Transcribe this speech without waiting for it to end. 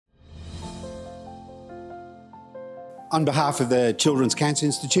On behalf of the Children's Cancer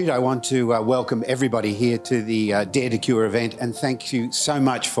Institute, I want to welcome everybody here to the Dare to Cure event, and thank you so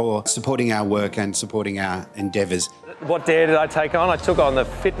much for supporting our work and supporting our endeavours. What dare did I take on? I took on the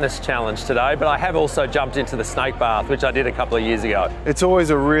fitness challenge today, but I have also jumped into the snake bath, which I did a couple of years ago. It's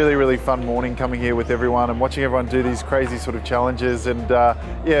always a really fun morning coming here with everyone and watching everyone do these crazy sort of challenges and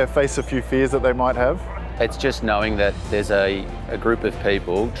yeah, face a few fears that they might have. It's just knowing that there's a group of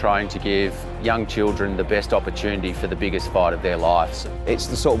people trying to give young children the best opportunity for the biggest fight of their lives. It's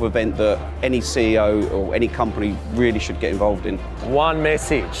the sort of event that any CEO or any company really should get involved in. One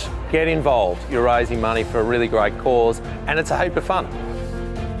message: get involved. You're raising money for a really great cause, and it's a heap of fun.